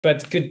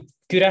But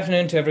good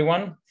afternoon to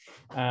everyone.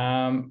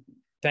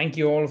 Thank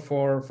you all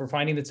for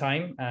finding the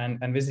time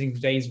and visiting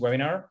today's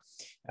webinar.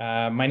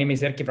 My name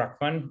is Erkki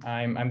Brakman.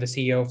 I'm the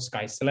CEO of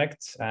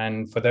SkySelect.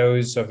 And for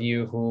those of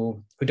you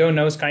who don't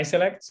know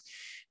SkySelect,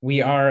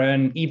 we are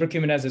an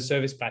e-procurement as a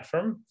service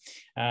platform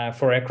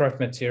for aircraft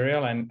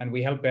material, and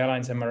we help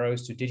airlines and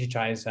MROs to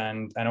digitize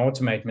and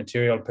automate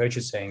material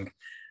purchasing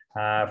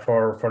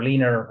for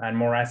leaner and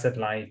more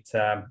asset-light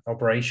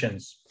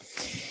operations.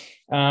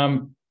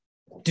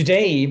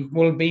 Today,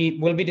 we'll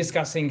be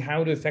discussing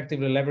how to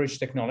effectively leverage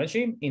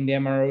technology in the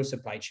MRO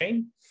supply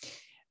chain.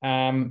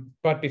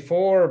 But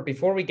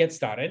before we get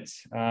started,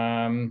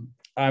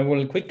 I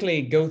will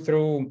quickly go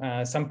through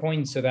some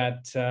points so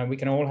that we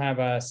can all have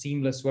a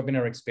seamless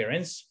webinar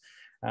experience.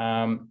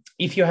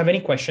 If you have any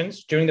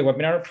questions during the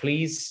webinar,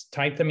 please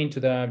type them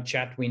into the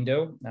chat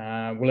window.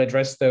 We'll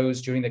address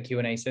those during the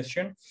Q&A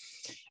session.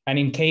 And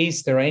in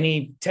case there are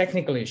any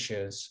technical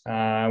issues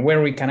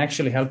where we can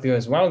actually help you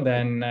as well,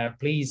 then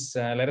please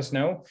let us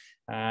know,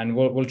 and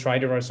we'll try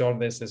to resolve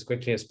this as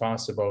quickly as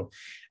possible.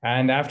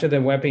 And after the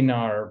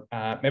webinar,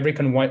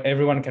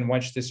 everyone can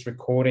watch this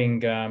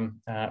recording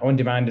on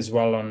demand as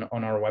well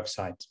on our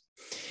website.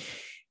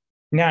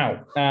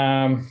 Now,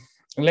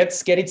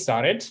 let's get it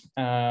started.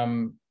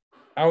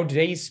 Our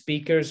today's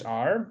speakers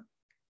are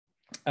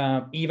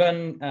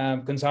Ivan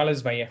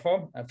Gonzalez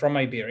Vallejo from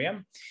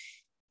Iberia.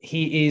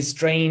 He is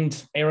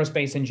trained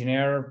aerospace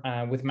engineer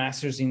with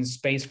masters in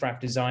spacecraft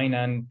design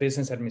and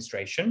business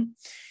administration.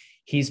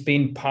 He's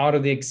been part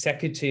of the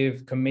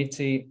executive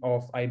committee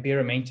of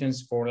Iberia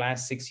Maintenance for the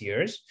last 6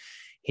 years.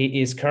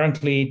 He is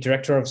currently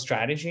director of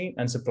strategy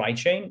and supply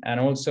chain, and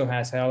also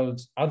has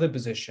held other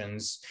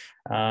positions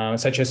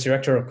such as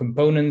director of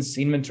components,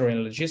 inventory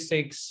and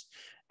logistics,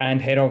 and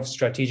head of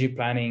strategic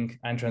planning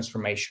and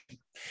transformation.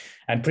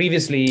 And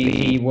previously,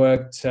 he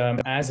worked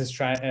as a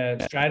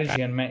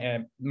strategy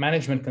and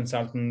management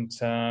consultant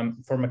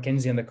for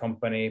McKinsey and the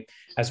company,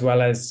 as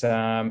well as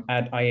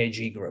at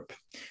IAG Group.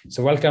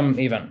 So welcome,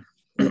 Ivan.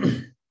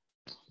 Thank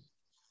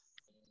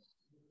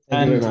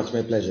you very much,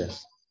 my pleasure.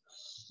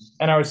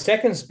 And our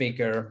second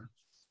speaker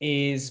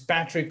is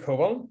Patrick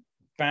Howell.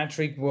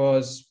 Patrick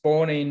was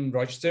born in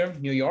Rochester,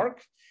 New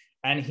York,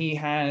 and he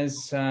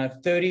has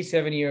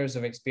 37 years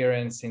of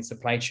experience in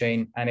supply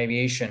chain and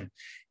aviation.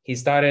 He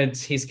started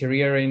his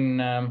career in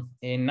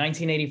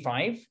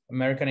 1985,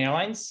 American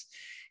Airlines.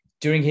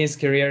 During his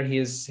career,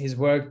 he's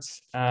worked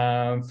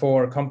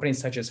for companies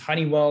such as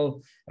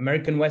Honeywell,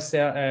 American West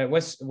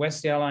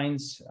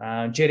Airlines,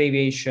 Jet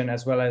Aviation,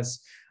 as well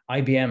as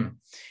IBM.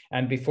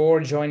 And before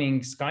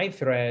joining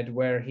SkyThread,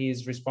 where he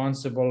is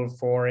responsible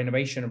for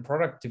innovation and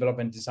product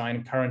development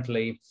design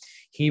currently,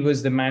 he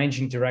was the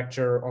managing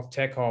director of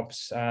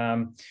TechOps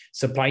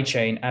supply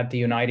chain at the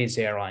United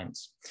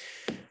Airlines.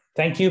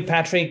 Thank you,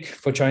 Patrick,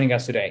 for joining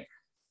us today.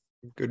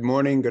 Good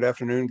morning, good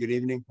afternoon, good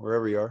evening,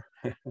 wherever you are.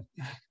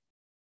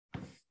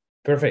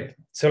 Perfect.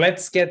 So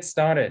let's get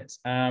started.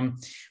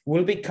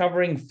 We'll be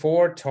covering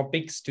 4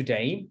 topics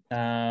today.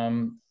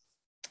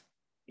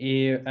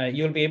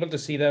 You'll be able to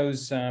see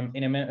those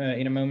in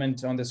a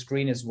moment on the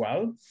screen as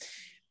well.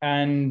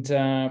 And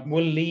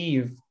we'll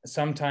leave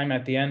some time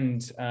at the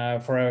end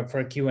for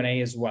a Q&A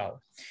as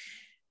well.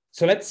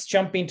 So let's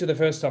jump into the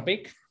first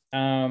topic.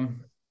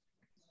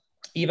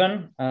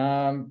 Ivan,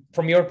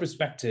 from your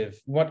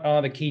perspective, what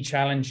are the key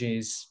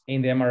challenges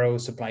in the MRO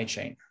supply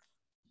chain?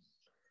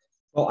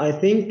 Well, I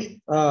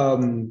think,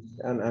 and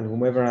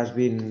whomever has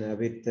been a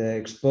bit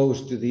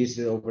exposed to this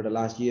over the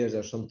last years,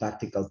 there's some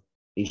tactical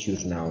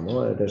issues now.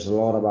 No? There's a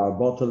lot about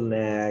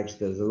bottlenecks,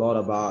 there's a lot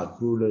about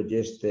poor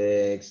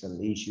logistics and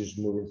issues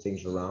moving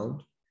things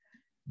around.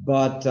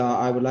 But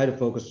I would like to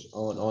focus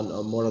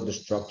on more of the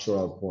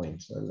structural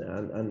points.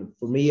 And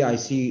for me, I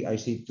see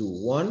 2.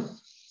 One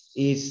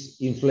is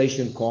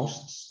inflation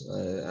costs,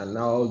 and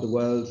now all the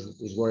world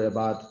is worried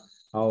about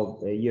how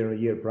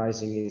year-on-year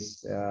pricing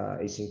is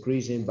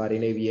increasing. But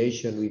in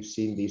aviation, we've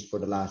seen this for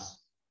the last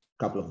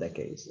couple of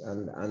decades,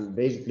 and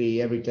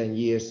basically every 10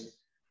 years,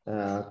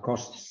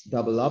 costs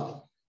double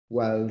up,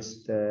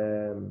 whilst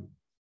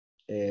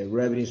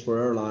revenues for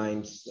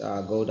airlines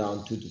go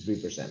down 2 to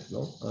 3%.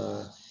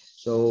 No,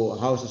 so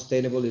how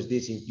sustainable is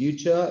this in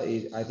future?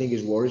 I think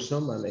is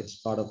worrisome, and it's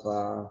part of.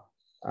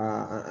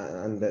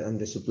 And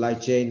the supply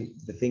chain,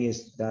 the thing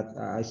is that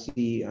I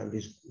see, and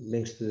this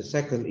links to the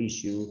second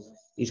issue,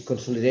 is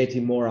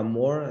consolidating more and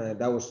more.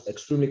 That was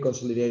extremely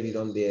consolidated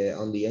on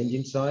the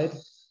engine side,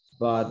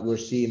 but we're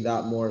seeing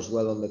that more as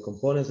well on the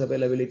components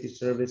availability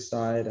service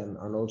side, and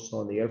also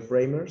on the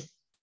airframers,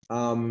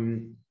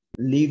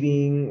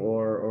 leaving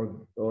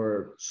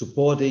or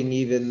supporting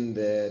even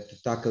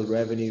to tackle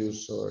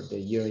revenues or the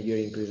year-on-year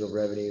increase of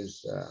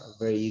revenues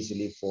very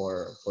easily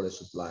for the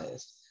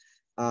suppliers.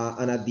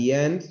 And at the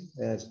end,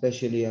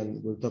 especially,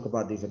 and we'll talk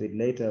about this a bit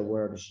later,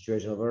 where the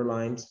situation of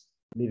airlines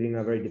living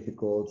a very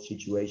difficult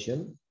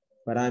situation.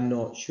 But I'm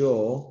not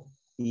sure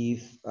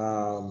if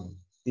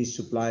these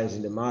suppliers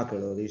in the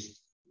market or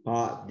these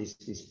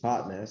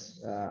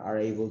partners are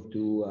able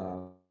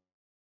to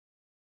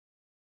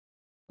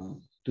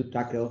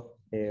tackle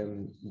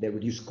the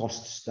reduced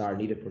costs that are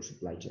needed for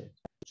supply chain.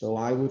 So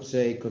I would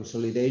say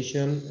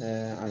consolidation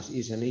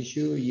is an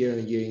issue.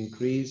 Year-on-year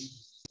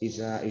increase is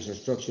a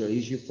structural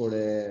issue for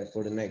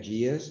the next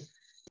years,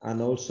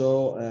 and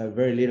also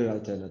very little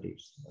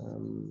alternatives.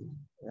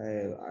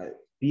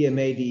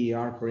 PMA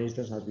DER, for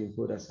instance, has been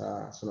put as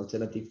an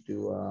alternative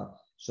to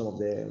some of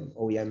the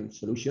OEM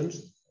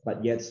solutions,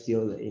 but yet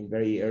still in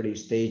very early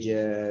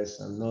stages,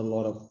 and not a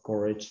lot of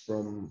courage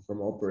from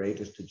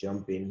operators to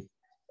jump in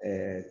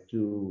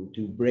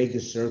to break the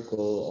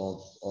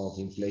circle of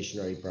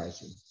inflationary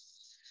pricing.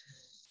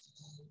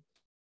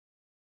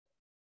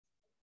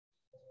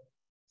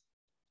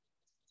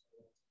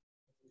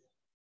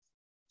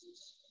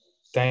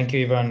 Thank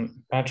you,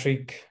 Ivan.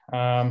 Patrick,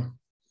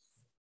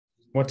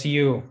 what do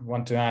you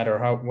want to add,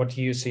 or what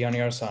do you see on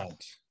your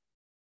side?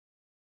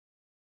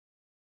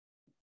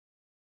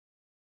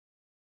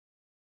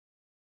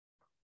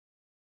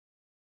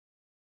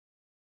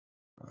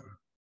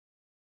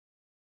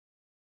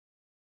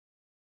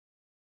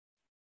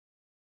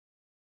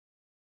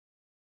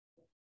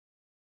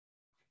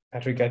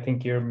 Patrick, I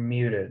think you're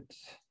muted.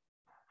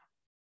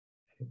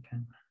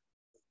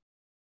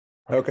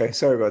 Okay,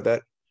 sorry about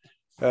that.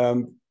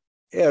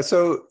 Yeah,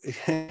 so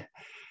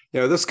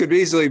this could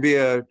easily be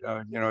a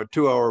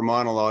 2-hour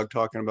monologue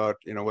talking about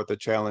what the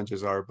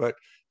challenges are. But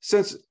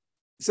since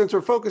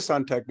we're focused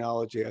on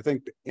technology, I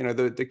think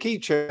the key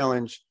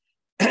challenge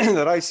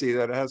that I see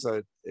that has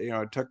a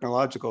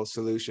technological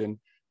solution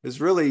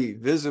is really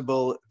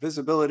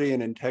visibility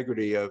and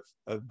integrity of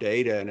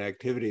data and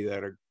activity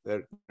that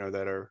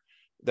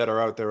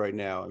are out there right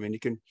now. I mean,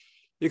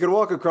 you can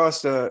walk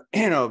across a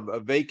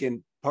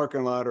vacant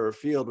parking lot or a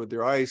field with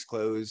your eyes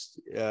closed,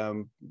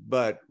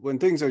 but when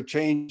things are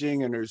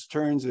changing and there's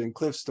turns and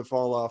cliffs to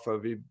fall off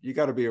of, you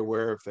got to be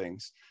aware of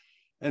things.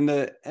 And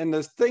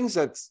the things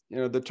that's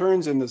the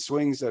turns and the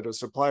swings that a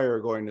supplier are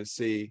going to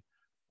see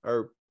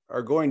are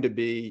going to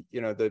be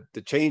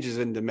the changes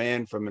in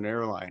demand from an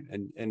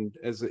airline. And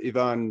as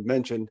Ivan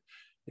mentioned,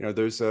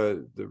 there's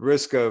the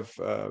risk of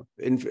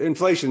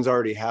inflation's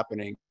already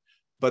happening,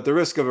 but the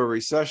risk of a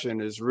recession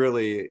is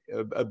really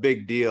a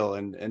big deal.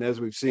 And as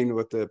we've seen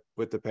with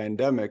the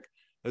pandemic,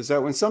 is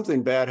that when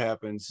something bad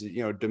happens,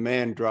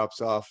 demand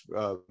drops off,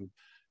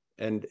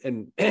 and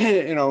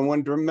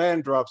when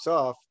demand drops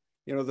off,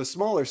 the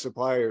smaller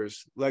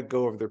suppliers let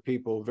go of their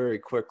people very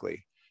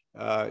quickly.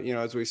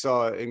 As we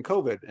saw in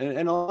COVID,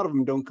 and a lot of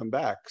them don't come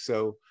back.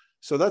 So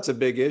that's a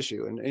big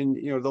issue. And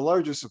the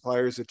larger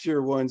suppliers, the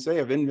tier ones, they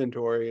have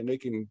inventory, and they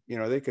can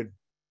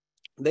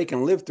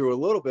live through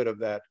a little bit of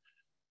that.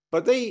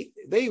 But they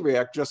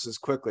react just as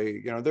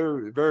quickly.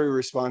 They're very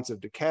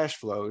responsive to cash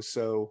flow.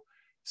 So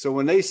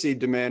when they see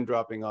demand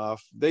dropping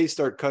off, they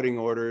start cutting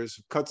orders,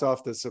 cuts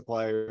off the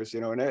suppliers,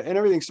 and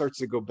everything starts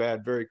to go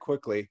bad very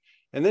quickly.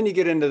 And then you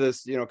get into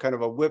this, kind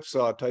of a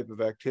whipsaw type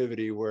of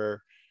activity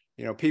where,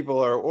 people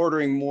are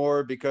ordering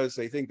more because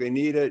they think they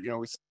need it.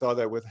 We saw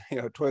that with,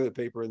 toilet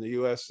paper in the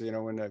US,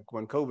 when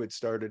COVID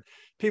started.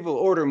 People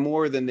order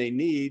more than they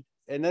need.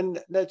 And then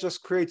that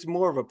just creates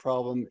more of a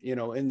problem,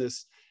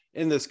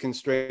 in this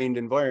constrained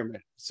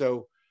environment.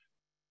 So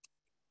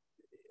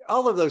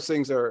all of those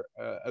things are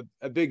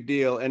a big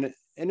deal. And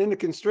in a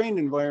constrained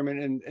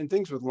environment and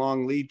things with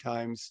long lead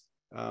times,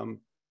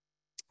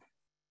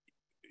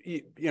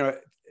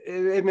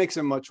 it makes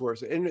it much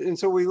worse. And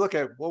so we look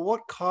at, well,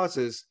 what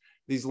causes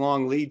these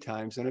long lead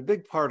times? And a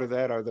big part of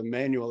that are the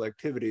manual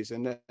activities.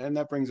 And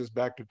that brings us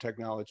back to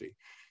technology.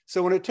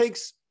 So when it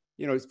takes,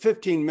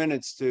 15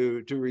 minutes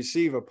to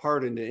receive a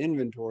part into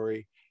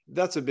inventory,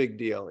 that's a big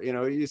deal.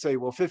 You say,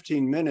 well,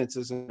 15 minutes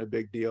isn't a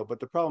big deal, but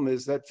the problem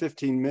is that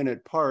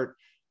 15-minute part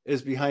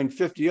is behind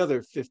 50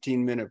 other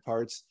 15-minute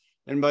parts.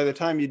 And by the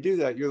time you do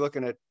that, you're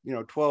looking at,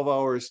 12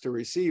 hours to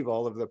receive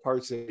all of the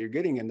parts that you're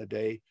getting in the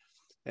day.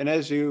 And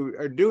as you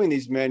are doing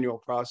these manual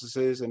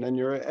processes, and then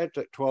you're at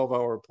that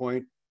 12-hour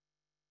point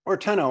or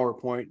 10-hour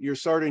point, you're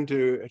starting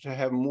to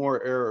have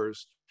more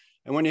errors.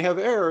 And when you have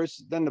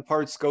errors, then the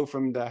parts go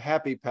from the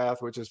happy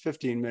path, which is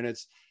 15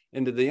 minutes,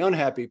 into the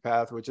unhappy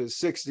path, which is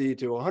 60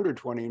 to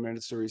 120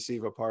 minutes to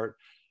receive a part.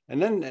 And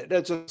then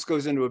that just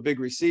goes into a big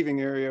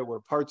receiving area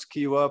where parts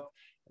queue up,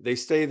 they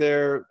stay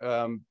there,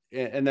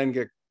 and then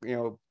get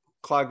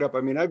clogged up.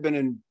 I mean, I've been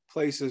in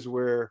places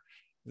where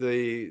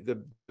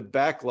the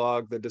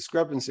backlog, the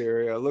discrepancy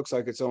area looks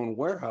like its own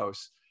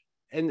warehouse.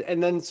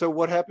 And then so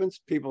what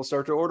happens? People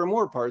start to order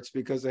more parts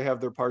because they have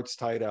their parts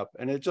tied up,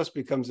 and it just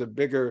becomes a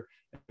bigger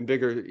and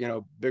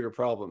bigger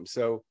problem.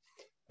 So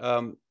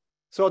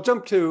I'll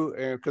jump to,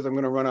 because I'm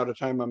going to run out of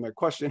time on my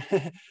question.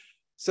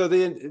 So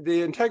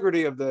the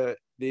integrity of the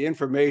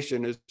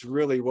information is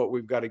really what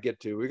we've got to get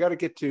to. We got to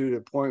get to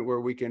the point where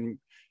we can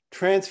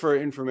transfer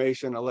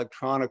information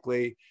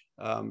electronically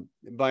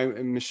by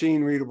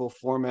machine readable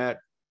format,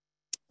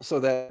 so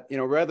that,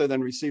 rather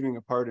than receiving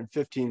a part in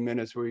 15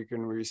 minutes where you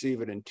can receive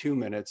it in 2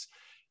 minutes.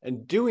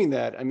 And doing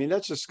that, I mean,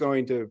 that's just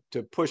going to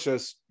push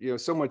us,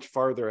 so much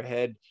farther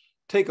ahead,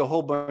 take a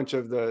whole bunch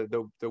of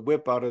the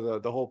whip out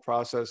of the whole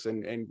process,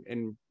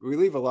 and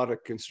relieve a lot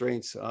of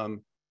constraints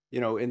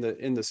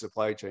in the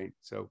supply chain.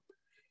 So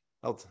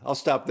I'll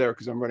stop there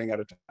because I'm running out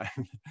of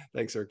time.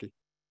 Thanks, Erky.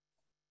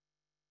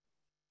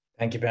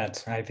 Thank you,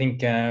 Pat. I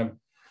think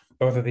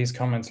both of these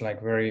comments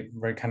like very,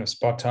 very kind of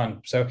spot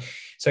on. So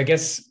I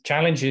guess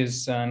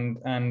challenges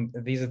and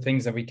these are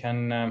things that we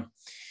can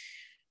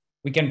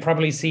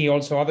probably see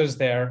also others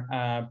there.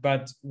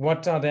 But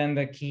what are then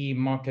the key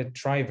market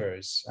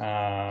drivers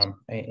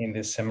in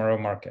this MRO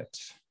market?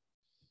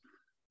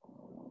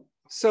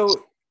 So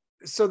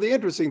the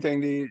interesting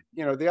thing,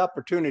 the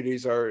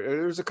opportunities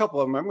there's a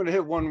couple of them. I'm going to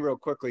hit one real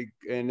quickly,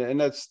 and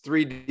that's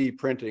 3D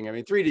printing. I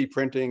mean, 3D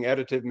printing,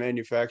 additive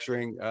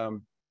manufacturing.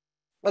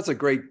 That's a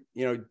great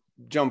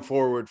jump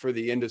forward for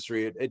the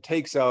industry. It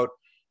takes out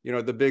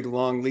the big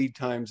long lead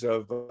times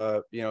of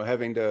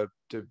having to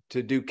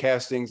do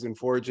castings and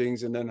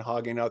forgings and then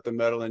hogging out the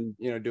metal and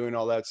doing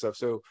all that stuff.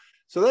 So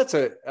that's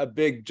a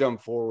big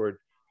jump forward.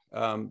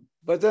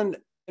 But then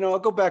I'll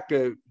go back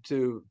to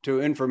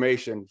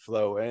information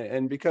flow,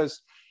 and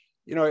because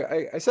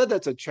I said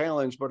that's a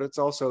challenge, but it's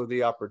also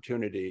the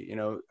opportunity.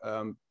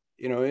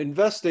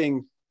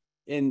 Investing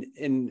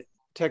in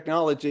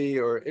technology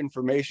or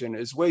information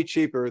is way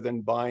cheaper than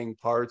buying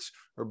parts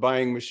or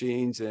buying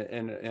machines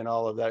and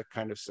all of that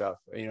kind of stuff.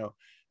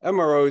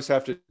 MROs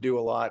have to do a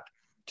lot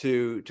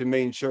to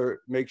make sure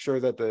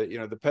that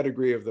the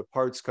pedigree of the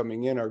parts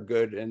coming in are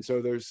good, and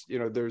so there's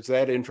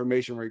that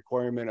information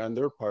requirement on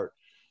their part.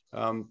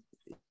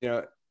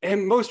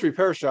 And most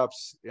repair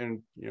shops,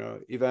 and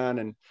Ivan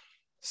and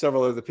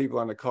several of the people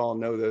on the call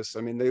know this.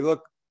 I mean, they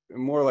look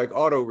more like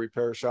auto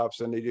repair shops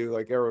than they do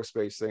like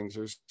aerospace things.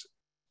 There's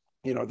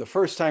the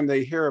first time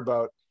they hear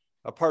about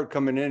a part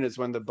coming in is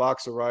when the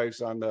box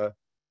arrives on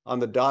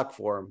the dock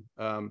for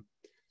them.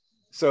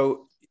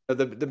 So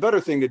the better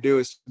thing to do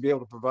is to be able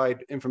to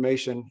provide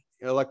information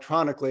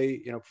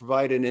electronically,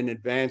 provide it in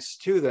advance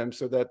to them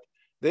so that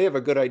they have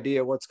a good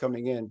idea what's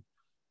coming in.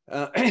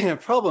 The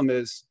problem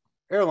is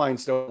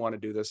airlines don't want to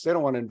do this. They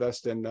don't want to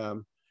invest in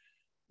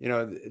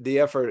the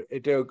effort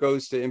it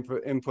goes to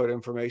input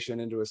information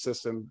into a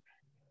system.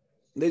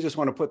 They just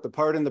want to put the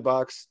part in the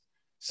box,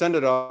 send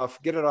it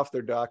off, get it off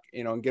their dock,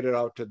 and get it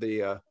out to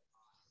the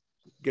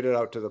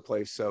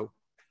place. So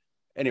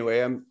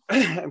anyway, I'm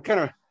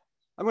gonna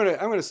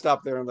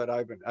stop there and let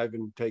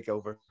Ivan take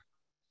over.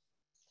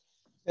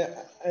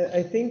 Yeah,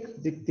 I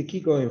think the key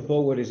going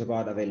forward is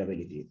about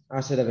availability,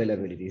 asset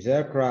availability. Is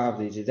aircraft,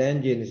 is it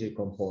engine, is it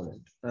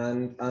component?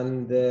 And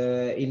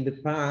in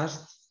the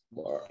past,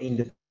 or in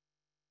the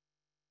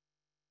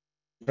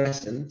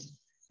present,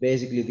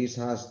 basically this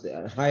has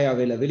high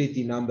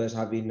availability numbers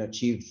have been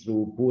achieved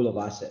through pool of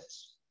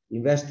assets,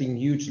 investing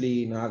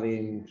hugely in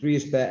having 3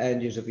 spare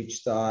engines of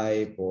each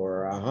type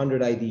or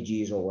 100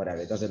 IDGs or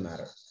whatever, it doesn't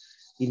matter.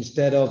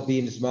 Instead of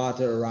being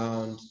smarter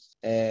around,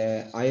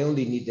 I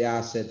only need the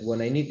asset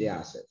when I need the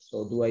asset.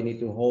 So do I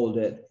need to hold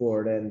it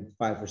for then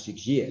 5 or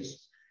 6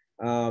 years?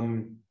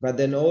 But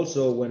then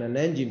also when an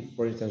engine,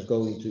 for instance,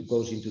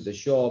 goes into the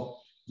shop,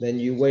 then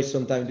you waste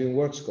some time doing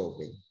work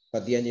scoping,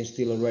 but the engine's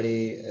still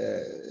already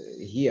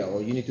here,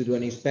 or you need to do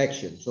an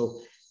inspection.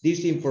 So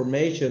this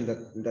information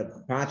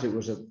that Patrick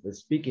was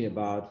speaking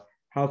about,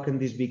 how can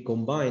this be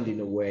combined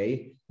in a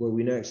way where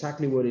we know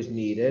exactly what is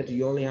needed?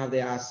 You only have the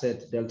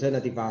asset, the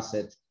alternative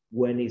asset,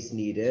 when it's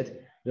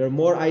needed. There are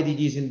more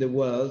IDGs in the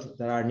world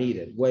that are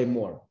needed, way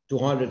more,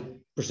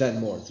 200%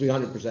 more,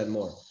 300%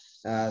 more.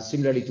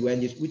 Similarly to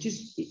engines,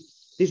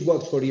 this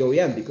works for the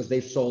OEM because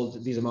they've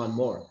sold this amount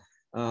more.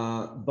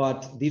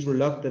 But this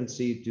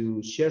reluctancy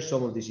to share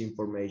some of this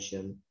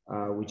information,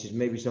 which is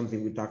maybe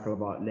something we tackle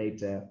about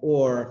later,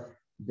 or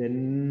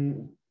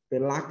the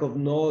lack of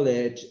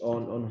knowledge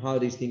on how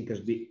these things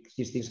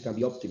can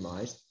be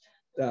optimized,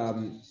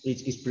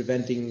 is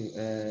preventing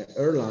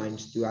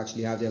airlines to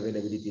actually have the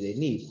availability they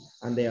need.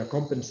 And they are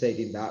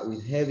compensating that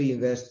with heavy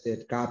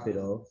invested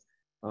capital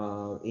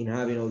in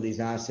having all these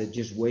assets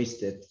just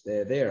wasted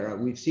there.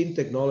 We've seen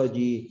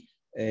technology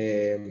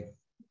in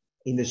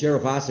the share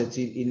of assets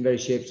in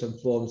various shapes and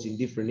forms in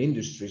different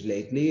industries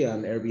lately,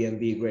 and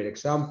Airbnb, a great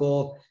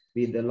example,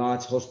 being the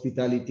large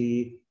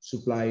hospitality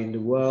supplier in the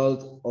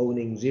world,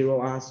 owning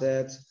 0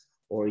 assets,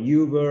 or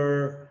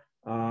Uber.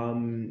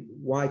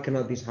 Why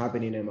cannot this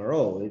happen in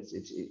MRO?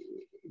 If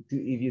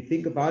you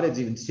think about it, it's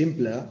even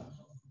simpler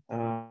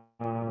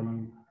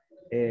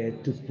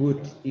to put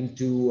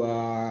into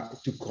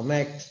to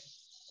connect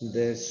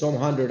the some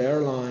 100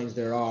 airlines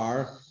there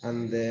are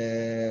and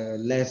the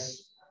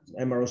less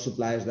MRO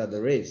suppliers that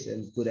there is,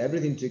 and put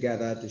everything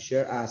together to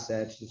share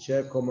assets, to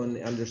share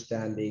common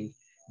understanding,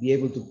 be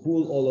able to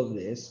pool all of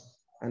this.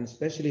 And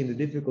especially in the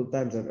difficult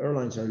times that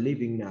airlines are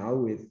living now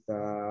with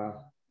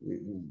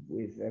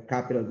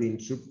capital being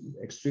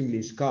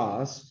extremely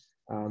scarce,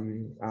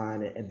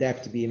 and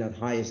debt being at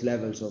highest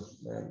levels of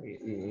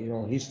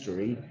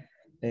history,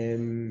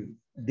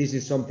 this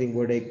is something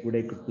where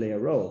they could play a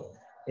role.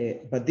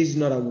 But this is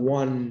not a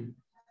one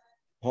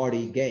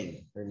party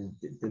game, and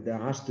there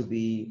has to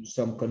be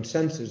some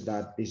consensus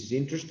that this is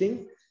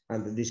interesting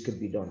and that this could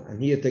be done.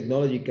 And here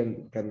technology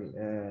can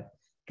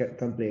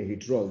play a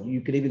huge role.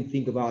 You can even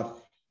think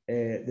about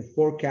the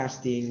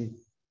forecasting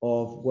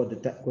of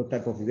what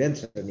type of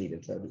events are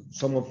needed. So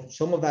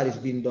some of that is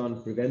being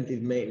done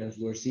preventive maintenance.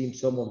 We're seeing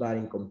some of that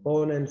in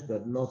components,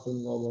 but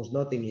almost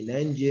nothing in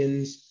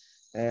engines.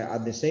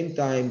 At the same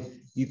time,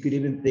 you could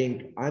even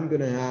think, I'm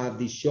going to have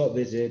this shop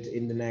visit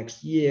in the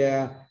next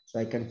year, so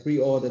I can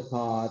pre-order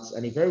parts.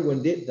 And if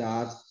everyone did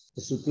that,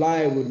 the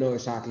supplier would know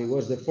exactly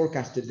what's the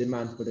forecasted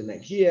demand for the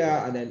next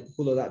year, and then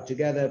pull all that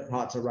together.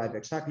 Parts arrive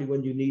exactly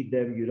when you need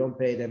them. You don't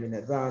pay them in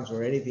advance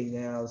or anything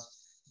else.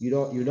 You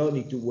don't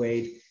need to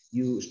wait.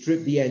 You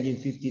strip the engine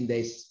 15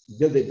 days,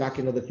 build it back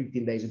another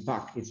 15 days, and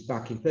it's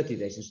back in 30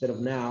 days, instead of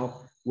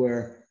now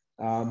where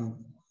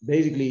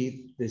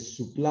basically the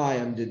supply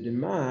and the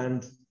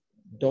demand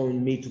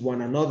don't meet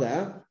one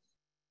another.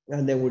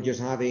 And then we're just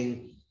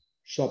having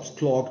shops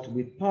clogged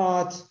with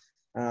parts,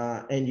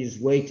 engines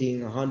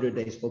waiting 100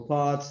 days for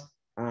parts,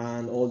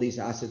 and all these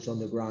assets on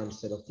the ground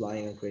instead of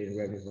flying and creating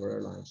revenue for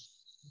airlines.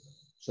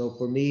 So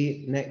for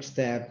me, next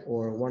step,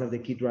 or one of the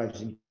key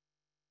drivers in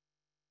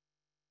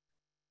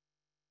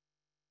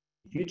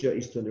future,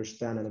 is to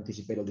understand and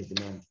anticipate all this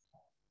demand.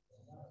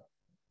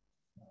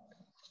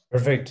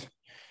 Perfect.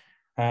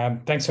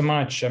 Thanks so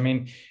much. I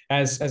mean,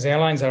 as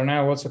airlines are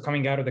now also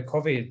coming out of the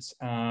COVID,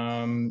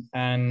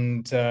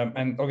 and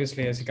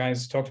obviously, as you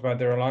guys talked about,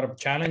 there are a lot of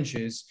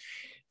challenges.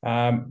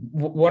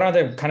 What are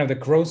the kind of the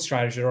growth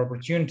strategy or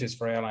opportunities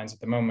for airlines at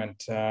the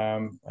moment,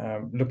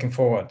 looking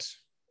forward?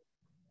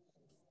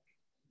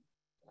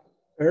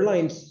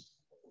 Airlines,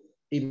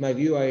 in my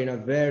view, are in a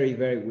very,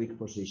 very weak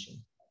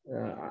position.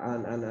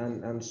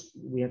 And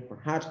we have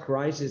had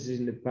crises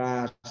in the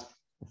past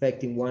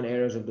affecting one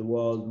areas of the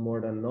world more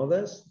than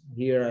others.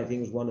 Here, I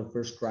think, is one of the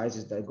first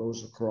crises that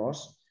goes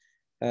across.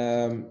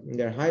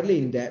 They're highly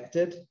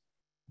indebted.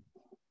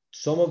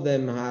 Some of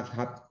them have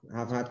had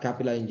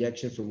capital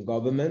injections from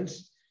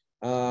governments.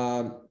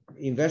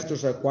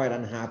 Investors are quite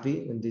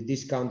unhappy, and the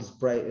discounted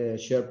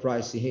share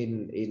price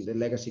in the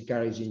legacy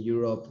carriers in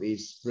Europe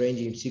is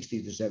ranging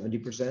 60 to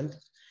 70%.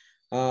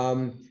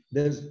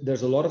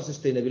 There's a lot of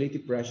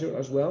sustainability pressure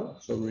as well.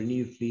 So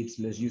renew fleets,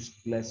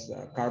 less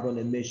carbon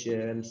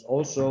emissions.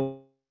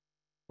 Also,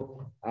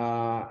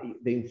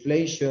 the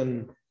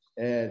inflation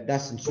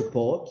doesn't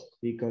support,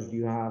 because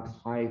you have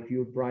high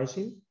fuel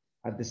pricing.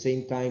 At the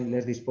same time,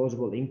 less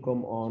disposable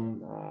income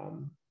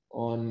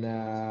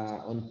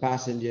on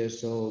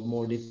passengers, so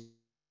more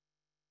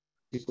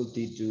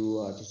difficulty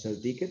to sell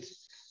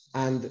tickets.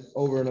 And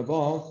over and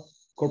above,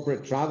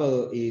 corporate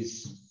travel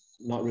is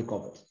not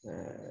recovered,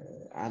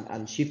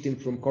 and shifting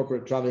from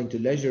corporate travel into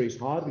leisure is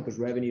hard, because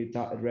revenue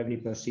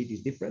per seat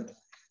is different.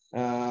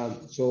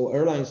 So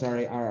airlines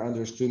are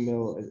under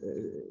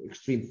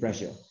extreme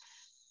pressure.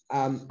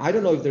 I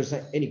don't know if there's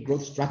any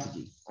growth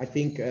strategy. I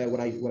think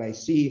what I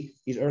see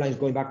is airlines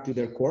going back to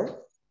their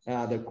core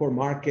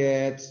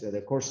markets,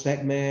 their core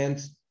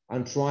segments,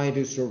 and trying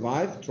to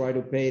survive, try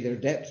to pay their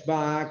debts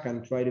back,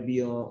 and try to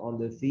be on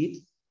their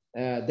feet.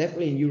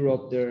 Definitely in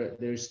Europe,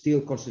 there's still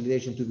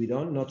consolidation to be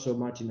done, not so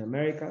much in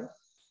America.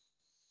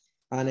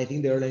 And I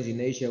think the airlines in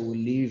Asia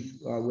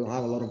will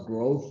have a lot of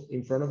growth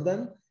in front of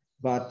them.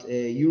 But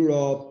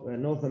Europe,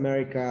 North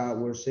America,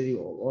 we're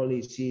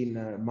only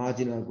seeing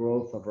marginal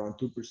growth of around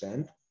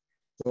 2%.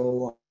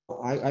 So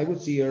I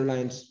would see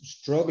airlines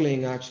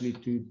struggling actually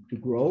to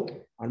grow,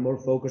 and more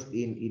focused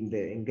in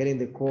getting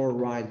the core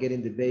right,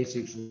 getting the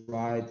basics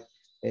right,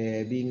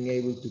 being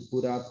able to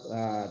put up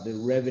the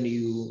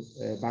revenue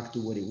back to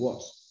what it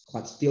was,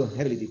 but still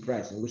heavily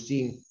depressed. And we're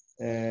seeing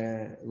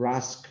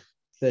RASK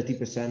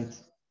 30%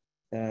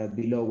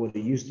 below what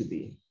it used to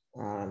be,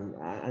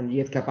 and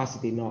yet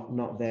capacity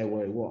not there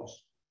where it was.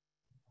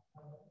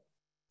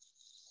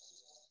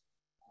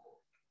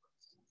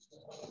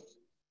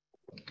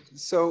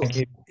 So,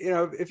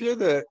 if you're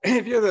the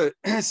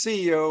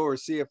CEO or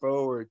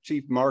CFO or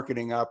chief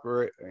marketing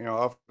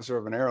officer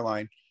of an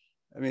airline,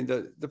 I mean,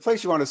 the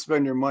place you want to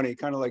spend your money,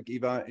 kind of like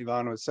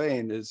Ivan was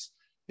saying, is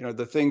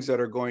the things that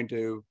are going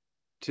to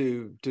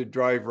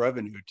drive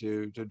revenue,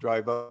 to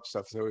drive up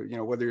stuff. So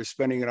whether you're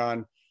spending it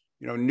on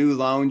new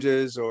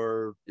lounges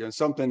or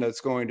something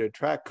that's going to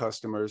attract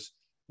customers.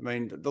 I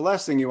mean, the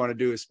last thing you want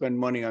to do is spend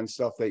money on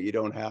stuff that you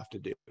don't have to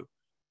do,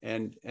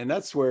 and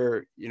that's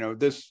where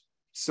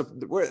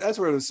that's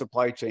where the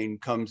supply chain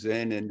comes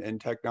in,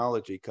 and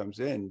technology comes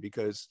in,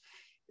 because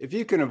if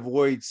you can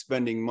avoid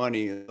spending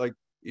money, like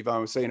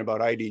Ivan was saying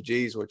about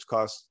IDGs, which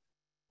cost,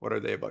 what are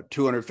they, about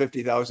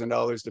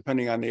 $250,000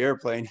 depending on the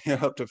airplane,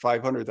 up to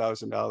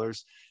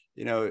 $500,000.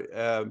 You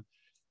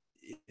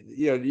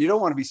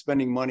don't want to be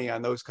spending money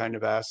on those kind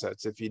of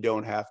assets if you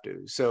don't have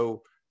to.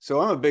 So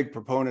I'm a big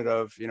proponent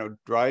of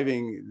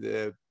driving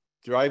the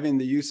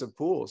use of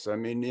pools. I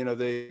mean,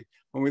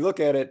 when we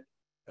look at it,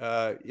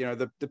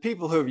 the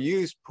people who have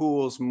used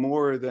pools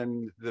more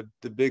than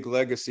the big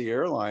legacy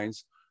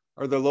airlines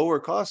are the lower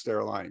cost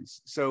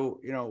airlines. So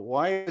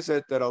why is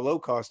it that a low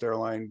cost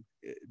airline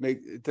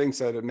thinks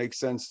that it makes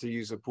sense to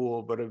use a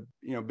pool, but a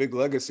big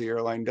legacy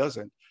airline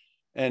doesn't?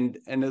 And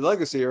the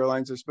legacy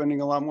airlines are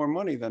spending a lot more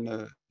money than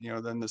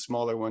the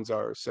smaller ones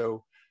are.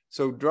 So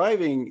So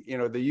driving,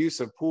 the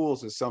use of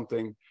pools is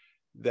something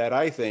that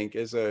I think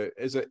is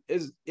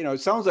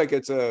it sounds like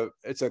it's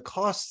a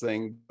cost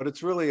thing, but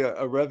it's really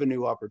a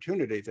revenue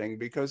opportunity thing,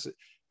 because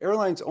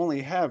airlines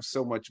only have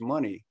so much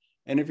money.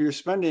 And if you're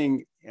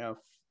spending,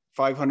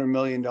 $500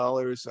 million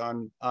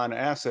on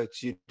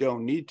assets you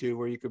don't need to,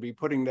 where you could be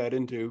putting that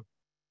into,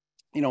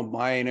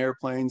 buying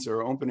airplanes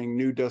or opening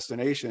new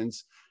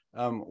destinations,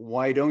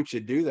 why don't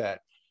you do that?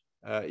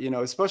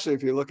 Especially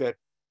if you look at,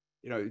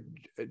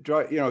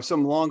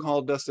 some long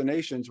haul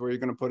destinations where you're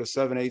going to put a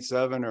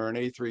 787 or an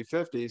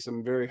A350,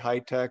 some very high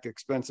tech,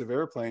 expensive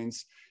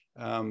airplanes.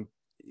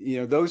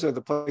 Those are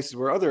the places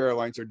where other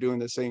airlines are doing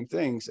the same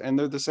things, and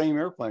they're the same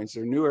airplanes.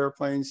 They're new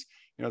airplanes.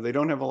 They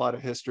don't have a lot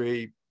of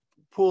history.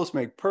 Pools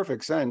make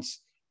perfect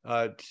sense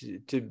to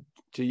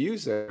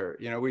use there.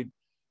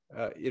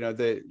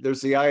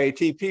 There's the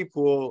IATP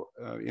pool,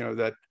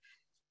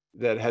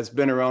 that has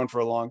been around for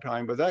a long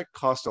time, but that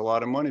costs a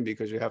lot of money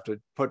because you have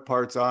to put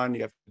parts on,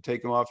 you have to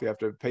take them off, you have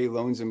to pay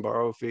loans and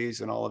borrow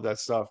fees and all of that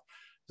stuff.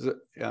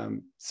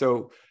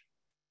 So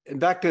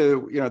back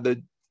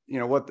to,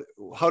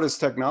 how does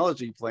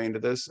technology play into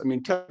this? I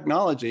mean,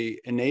 technology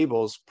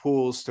enables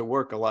pools to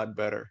work a lot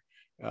better.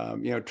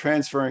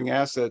 Transferring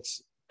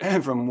assets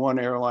from one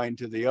airline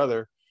to the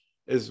other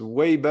is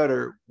way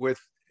better with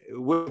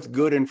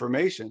good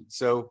information.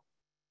 So,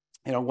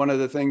 one of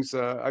the things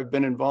I've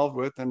been involved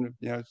with, and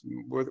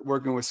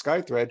working with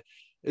SkyThread,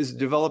 is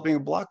developing a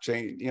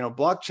blockchain.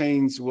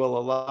 Blockchains will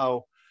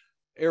allow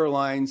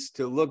airlines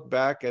to look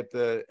back at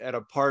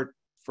a part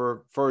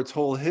for its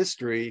whole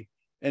history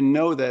and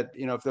know that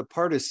if the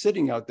part is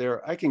sitting out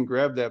there, I can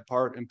grab that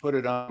part and put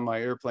it on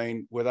my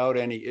airplane without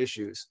any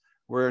issues.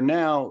 Where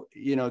now,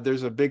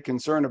 there's a big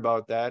concern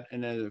about that,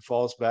 and then it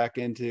falls back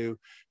into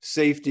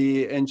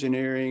safety,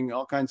 engineering,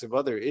 all kinds of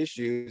other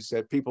issues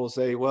that people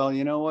say, well,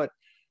 you know what?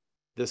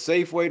 The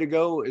safe way to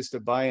go is to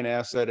buy an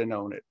asset and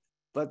own it.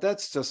 But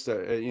that's just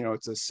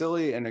it's a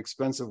silly and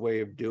expensive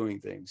way of doing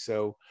things.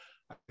 So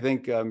I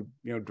think,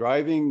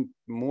 driving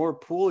more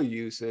pool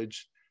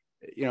usage,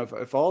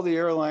 if all the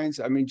airlines,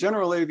 I mean,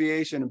 general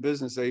aviation and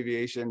business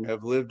aviation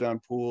have lived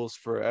on pools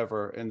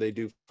forever, and they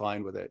do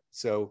fine with it.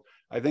 So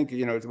I think,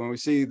 when we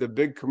see the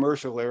big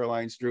commercial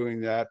airlines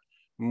doing that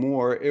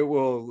more, it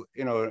will,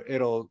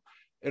 it'll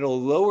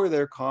lower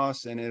their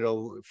costs, and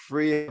it'll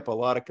free up a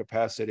lot of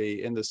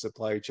capacity in the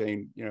supply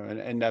chain,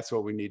 and that's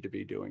what we need to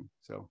be doing.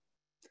 So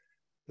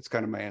that's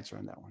kind of my answer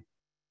on that one.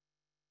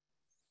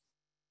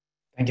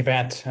 Thank you,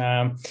 Pat.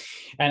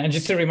 And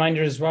just a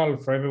reminder as well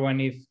for everyone,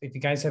 if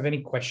you guys have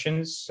any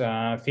questions,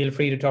 feel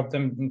free to drop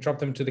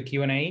them to the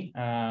Q&A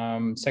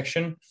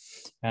section,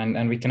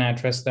 and we can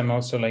address them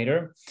also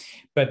later.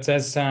 But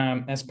as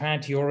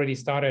Pat, you already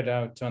started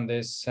out on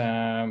this,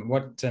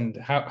 what and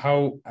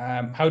how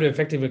to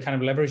effectively kind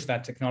of leverage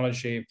that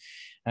technology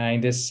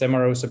in this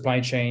MRO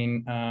supply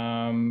chain.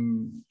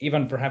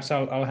 Even perhaps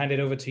I'll hand it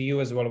over to you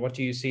as well. What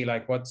do you see?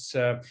 Like, what's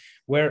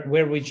where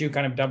would you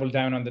kind of double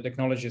down on the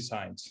technology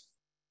side?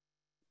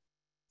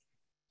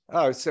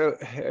 Oh, so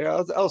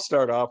I'll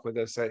start off with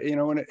this.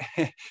 When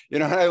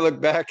I look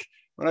back,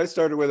 when I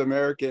started with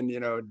American,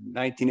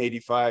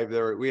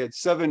 1985, we had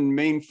 7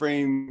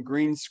 mainframe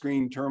green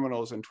screen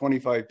terminals and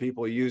 25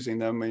 people using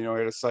them. I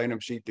had a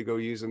sign-up sheet to go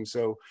use them.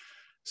 So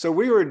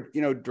we were,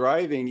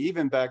 driving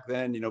even back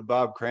then.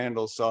 Bob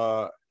Crandall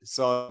saw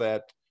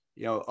that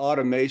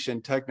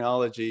automation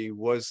technology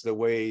was the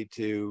way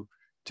to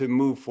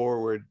move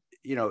forward,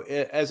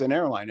 as an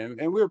airline. And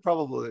we were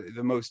probably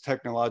the most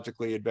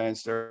technologically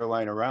advanced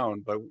airline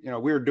around, but,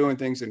 we were doing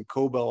things in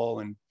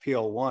COBOL and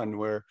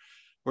PL1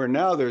 where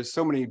now there's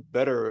so many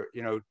better,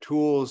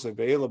 tools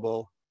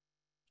available.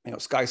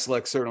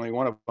 SkySelect certainly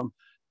one of them.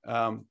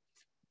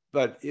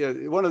 But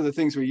one of the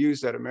things we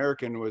used at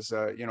American was,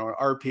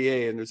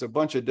 RPA, and there's a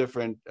bunch of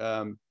different,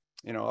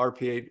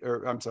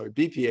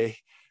 BPA,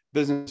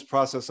 business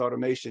process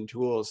automation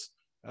tools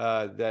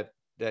that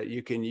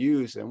you can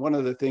use. And one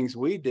of the things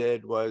we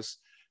did was,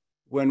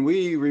 when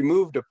we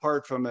removed a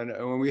part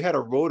when we had a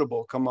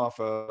rotable come off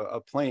a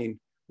plane,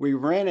 we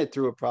ran it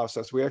through a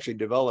process. We actually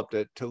developed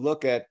it to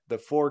look at the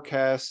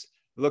forecast,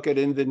 look at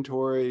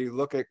inventory,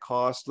 look at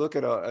cost, look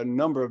at a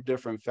number of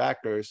different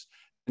factors,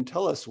 and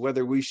tell us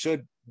whether we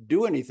should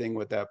do anything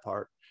with that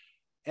part.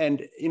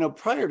 And,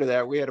 prior to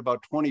that, we had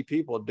about 20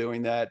 people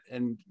doing that,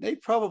 and they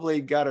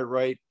probably got it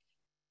right,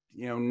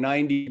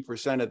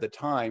 90% of the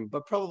time,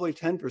 but probably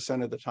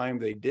 10% of the time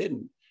they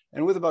didn't.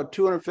 And with about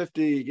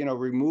 250,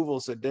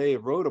 removals a day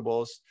of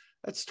rotables,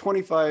 that's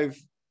 25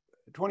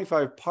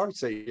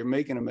 parts that you're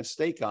making a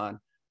mistake on.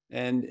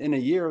 And in a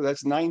year,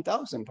 that's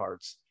 9,000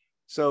 parts.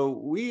 So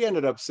we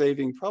ended up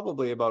saving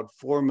probably about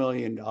 $4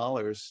 million,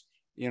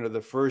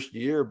 the first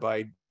year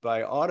by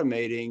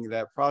automating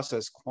that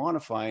process,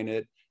 quantifying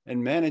it,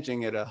 and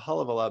managing it a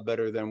hell of a lot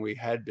better than we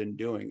had been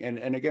doing.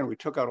 And again, we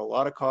took out a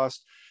lot of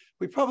costs.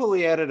 We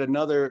probably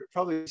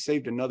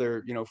saved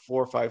another, $400,000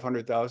 or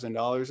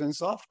 $500,000 in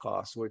soft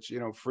costs, which,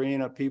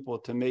 freeing up people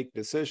to make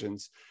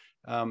decisions.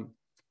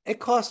 It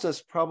cost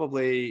us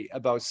probably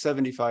about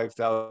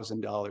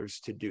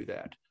 $75,000 to do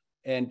that.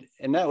 and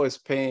that was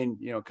paying,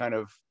 you know, kind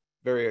of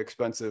very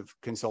expensive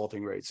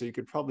consulting rates. So you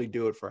could probably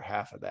do it for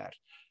half of that.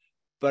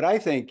 But I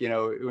think, you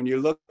know, when you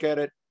look at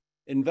it,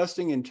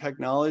 investing in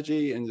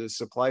technology in the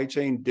supply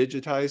chain,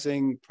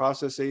 digitizing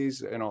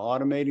processes, you know,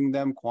 automating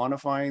them,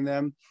 quantifying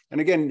them. And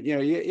again, you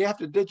know, you have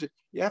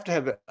to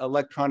have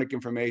electronic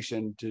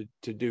information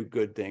to do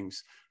good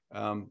things.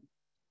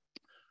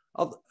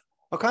 I'll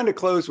kind of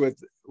close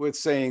with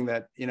saying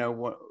that, you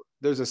know,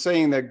 there's a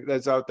saying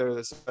that's out there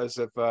that says,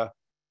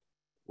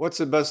 what's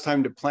the best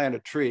time to plant a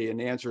tree? And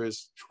the answer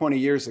is 20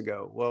 years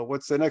ago. Well,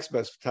 what's the next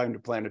best time to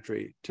plant a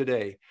tree?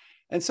 Today.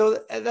 And so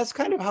that's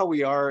kind of how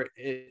we are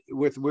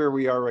with where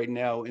we are right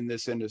now in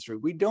this industry.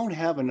 We don't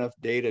have enough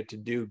data to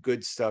do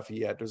good stuff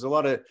yet. There's a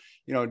lot of,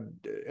 you know,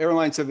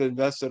 airlines have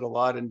invested a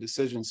lot in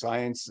decision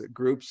science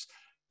groups,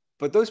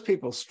 but those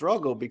people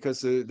struggle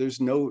because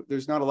there's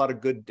not a lot of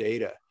good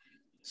data.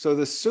 So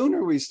the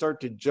sooner we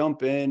start to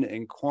jump in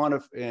and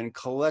quantify and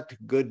collect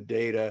good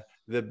data,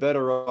 the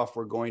better off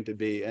we're going to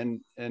be.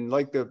 And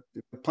like the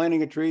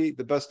planting a tree,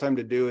 the best time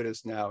to do it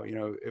is now. You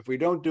know, if we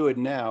don't do it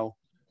now,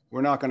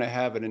 we're not going to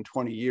have it in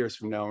 20 years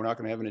from now. We're not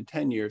going to have it in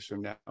 10 years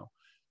from now.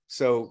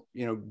 So,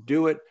 you know,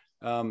 do it.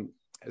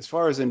 As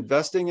far as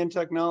investing in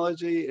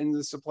technology in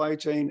the supply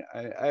chain,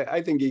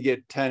 I think you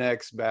get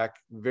 10x back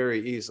very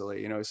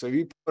easily. You know, so if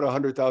you put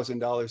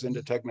 $100,000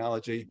 into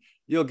technology,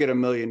 you'll get $1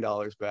 million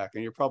back,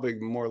 and you're probably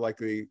more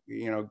likely,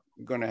 you know,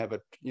 going to have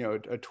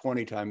a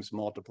 20 times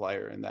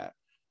multiplier in that.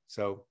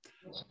 So,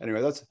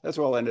 anyway, that's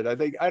where I'll end it.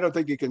 I don't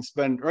think you can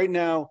spend right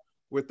now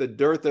with the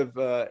dearth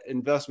of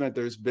investment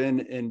there's been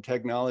in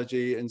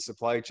technology and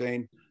supply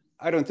chain.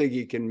 I don't think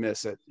you can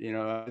miss it. You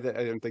know,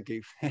 I don't think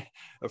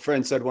a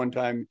friend said one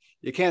time,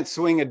 you can't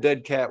swing a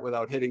dead cat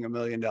without hitting $1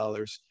 million,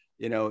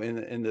 you know,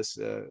 in this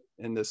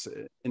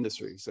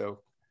industry. So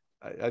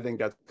I think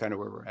that's kind of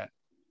where we're at.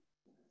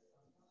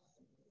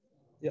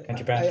 Yeah, thank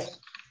you, Pat.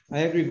 I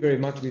agree very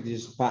much with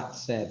this Pat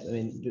said. I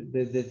mean,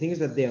 the thing is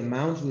that the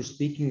amounts we're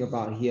speaking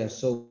about here are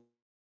so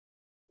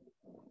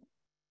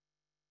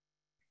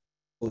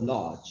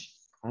large,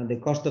 and the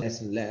cost of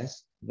less and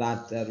less,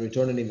 that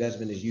return on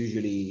investment is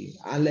usually,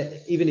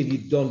 even if you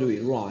don't do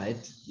it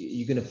right,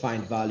 you're going to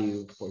find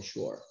value for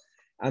sure.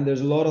 And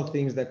there's a lot of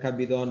things that can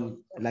be done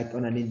like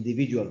on an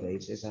individual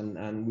basis.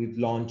 And we've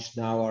launched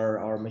now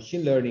our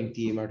machine learning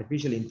team,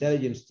 artificial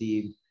intelligence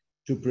team,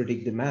 to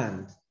predict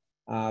demand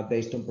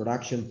based on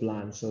production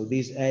plans. So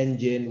this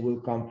engine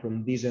will come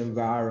from this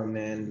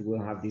environment,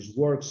 will have this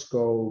work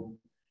scope,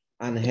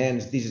 and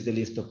hence this is the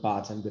list of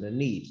parts I'm going to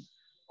need.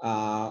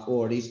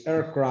 Or this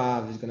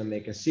aircraft is going to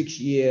make 6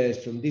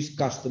 years from this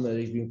customer.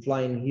 He's been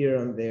flying here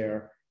and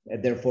there,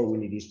 and therefore we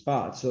need these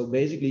parts. So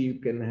basically you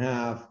can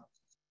have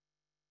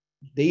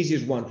the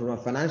easiest one from a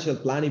financial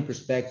planning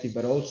perspective,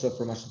 but also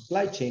from a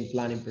supply chain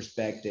planning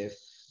perspective.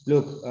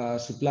 Look,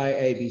 supply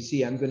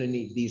ABC, I'm going to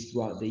need these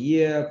throughout the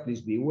year.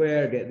 Please be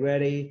aware, get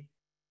ready.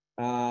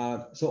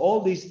 So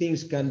all these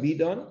things can be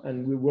done,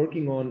 and we're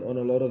working on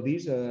a lot of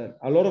these. A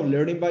lot of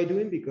learning by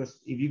doing, because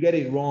if you get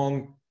it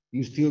wrong,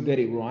 you still get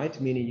it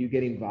right, meaning you're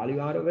getting value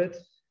out of it.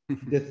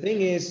 The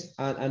thing is,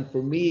 and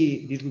for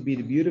me, this would be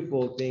the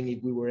beautiful thing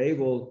if we were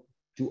able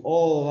to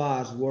all of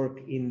us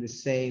work in the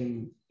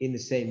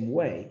same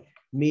way.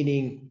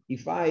 Meaning,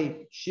 if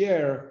I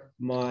share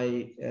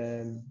my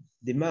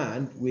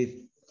demand with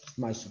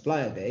my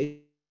supplier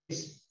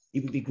base,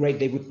 it would be great.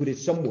 They would put it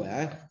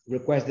somewhere,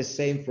 request the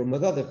same from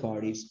other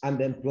parties, and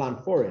then plan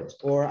for it.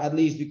 Or at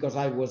least, because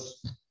I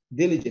was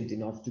diligent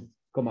enough to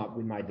come up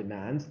with my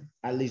demand,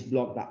 at least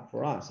block that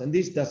for us. And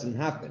this doesn't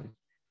happen.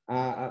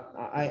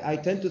 I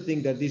tend to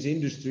think that this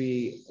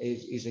industry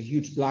is a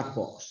huge black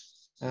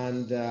box,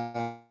 and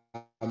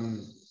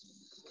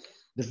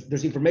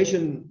there's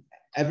information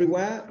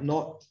everywhere,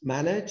 not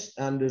managed,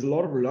 and there's a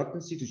lot of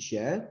reluctancy to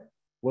share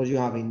what you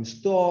have in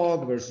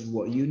stock versus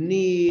what you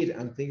need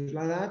and things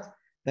like that.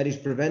 That is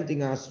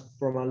preventing us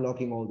from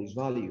unlocking all this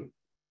value.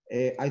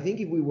 I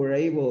think if we were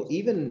able,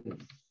 even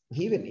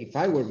if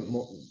I were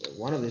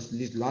one of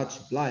these large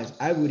suppliers,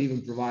 I would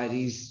even provide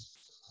these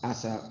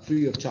as a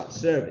free of charge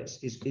service.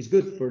 It's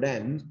good for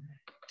them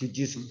to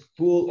just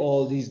pull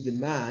all these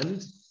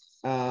demand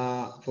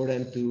for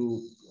them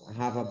to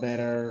have a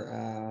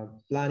better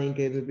planning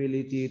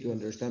capability, to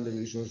understand the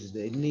resources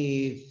they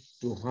need,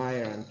 to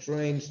hire and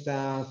train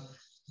staff.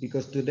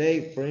 Because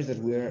today, for instance,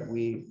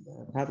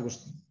 Pat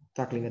was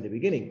tackling at the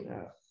beginning,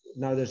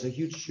 now there's a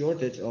huge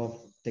shortage of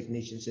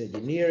technicians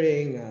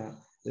engineering.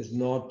 There's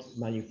not,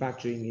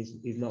 manufacturing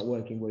is not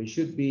working where it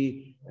should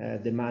be.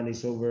 Demand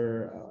is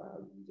over,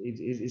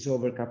 is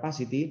over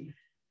capacity,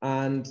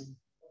 and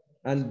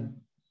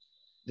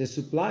the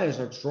suppliers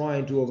are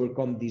trying to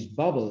overcome this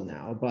bubble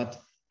now. But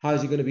how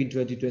is it going to be in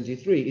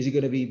 2023? Is it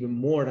going to be even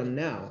more than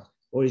now,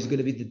 or is it going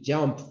to be the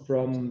jump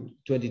from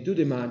 22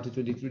 demand to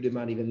 23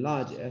 demand even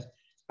larger?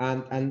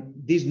 And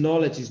this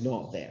knowledge is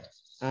not there.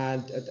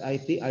 And I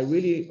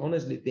really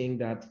honestly think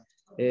that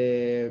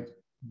the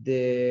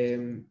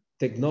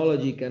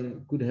technology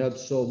could help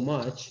so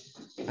much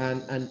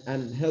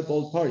and help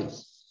all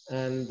parties.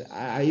 And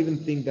I even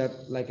think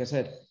that, like I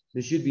said,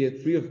 There should be a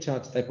free of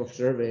charge type of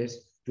service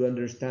to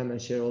understand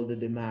and share all the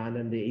demand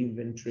and the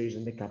inventories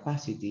and the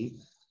capacity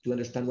to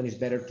understand when it's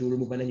better to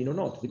remove an engine or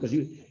not. Because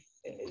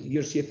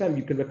your CFM,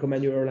 you can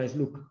recommend your airlines,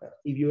 look,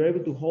 if you're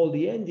able to hold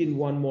the engine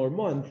one more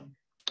month,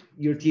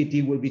 your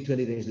TT will be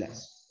 20 days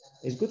less.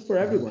 It's good for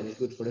everyone. It's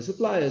good for the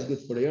supplier, it's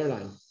good for the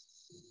airline.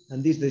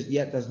 And this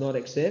yet does not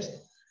exist.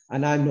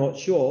 And I'm not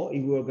sure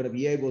if we're going to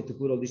be able to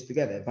put all this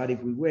together. But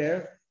if we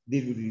were,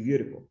 this would be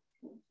beautiful.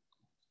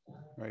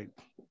 Right.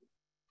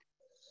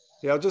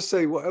 Yeah, I'll just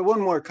say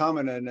one more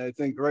comment, and I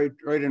think right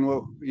in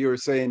what you were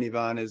saying,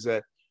 Ivan, is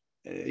that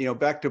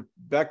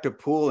back to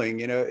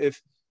pooling.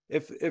 If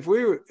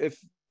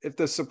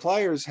the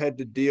suppliers had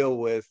to deal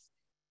with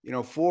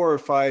 4 or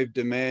 5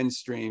 demand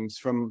streams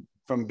from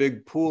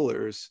big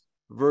poolers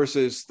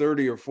versus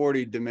 30 or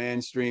 40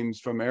 demand streams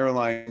from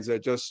airlines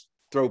that just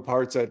throw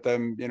parts at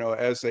them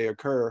as they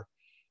occur,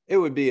 it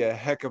would be a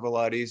heck of a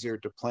lot easier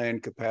to plan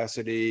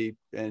capacity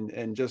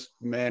and just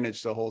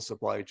manage the whole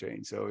supply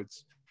chain. So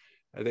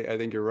I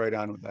think you're right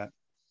on with that.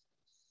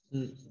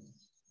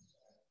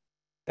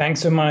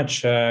 Thanks so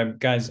much,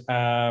 guys.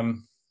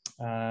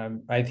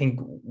 I think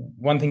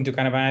one thing to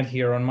kind of add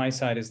here on my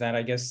side is that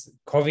I guess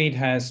COVID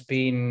has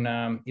been,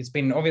 it's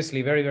been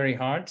obviously very, very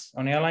hard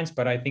on airlines,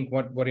 but I think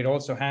what it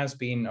also has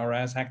been or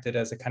has acted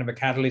as a kind of a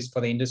catalyst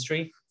for the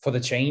industry, for the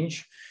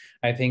change.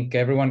 I think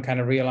everyone kind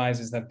of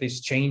realizes that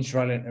this change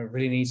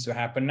really needs to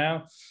happen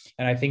now.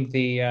 And I think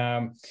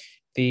I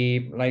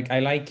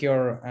like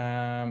your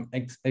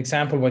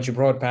example, what you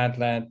brought, Pat,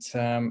 that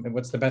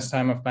what's the best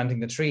time of planting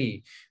the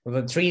tree? Well,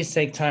 the trees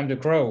take time to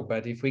grow,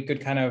 but if we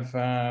could kind of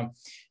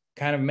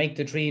make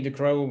the tree to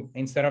grow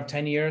instead of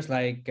 10 years,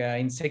 like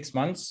in 6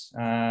 months,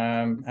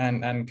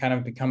 and kind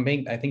of become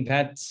big, I think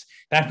that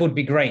would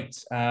be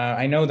great.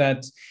 I know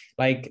that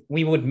like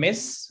we would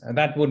miss,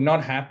 that would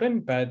not happen,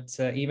 but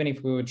even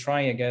if we would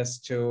try, I guess,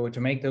 to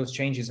make those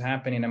changes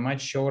happen in a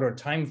much shorter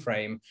time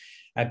frame,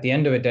 at the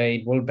end of the day,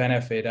 it will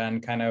benefit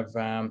and kind of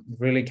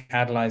really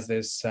catalyze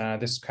this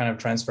kind of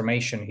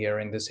transformation here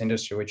in this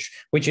industry,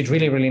 which it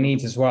really, really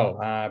needs as well.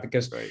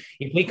 Because right.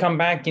 If we come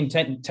back in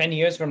 10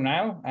 years from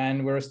now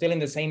and we're still in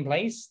the same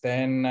place,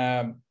 then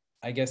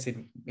I guess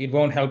it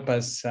won't help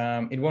us.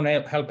 It won't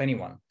help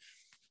anyone.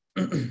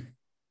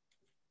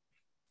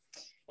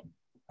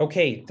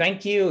 Okay,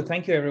 thank you,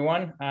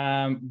 everyone.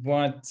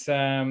 What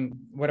I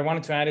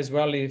wanted to add as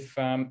well, if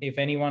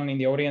anyone in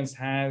the audience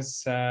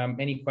has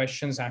any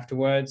questions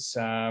afterwards,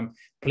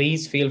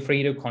 please feel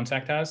free to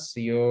contact us.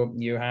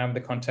 You have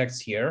the contacts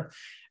here,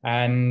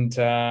 and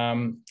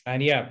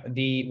yeah,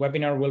 the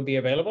webinar will be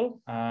available.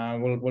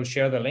 We'll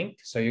share the link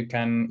so you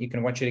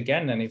can watch it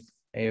again, and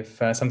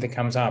if something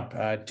comes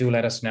up, do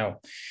let us know.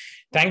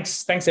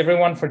 Thanks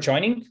everyone for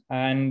joining,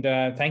 and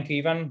thank you,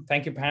 Ivan.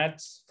 Thank you,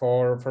 Pat,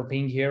 for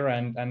being here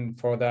and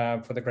for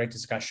the great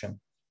discussion.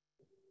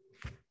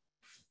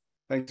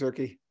 Thanks,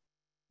 Erky.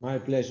 My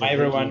pleasure. Bye,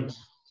 everyone.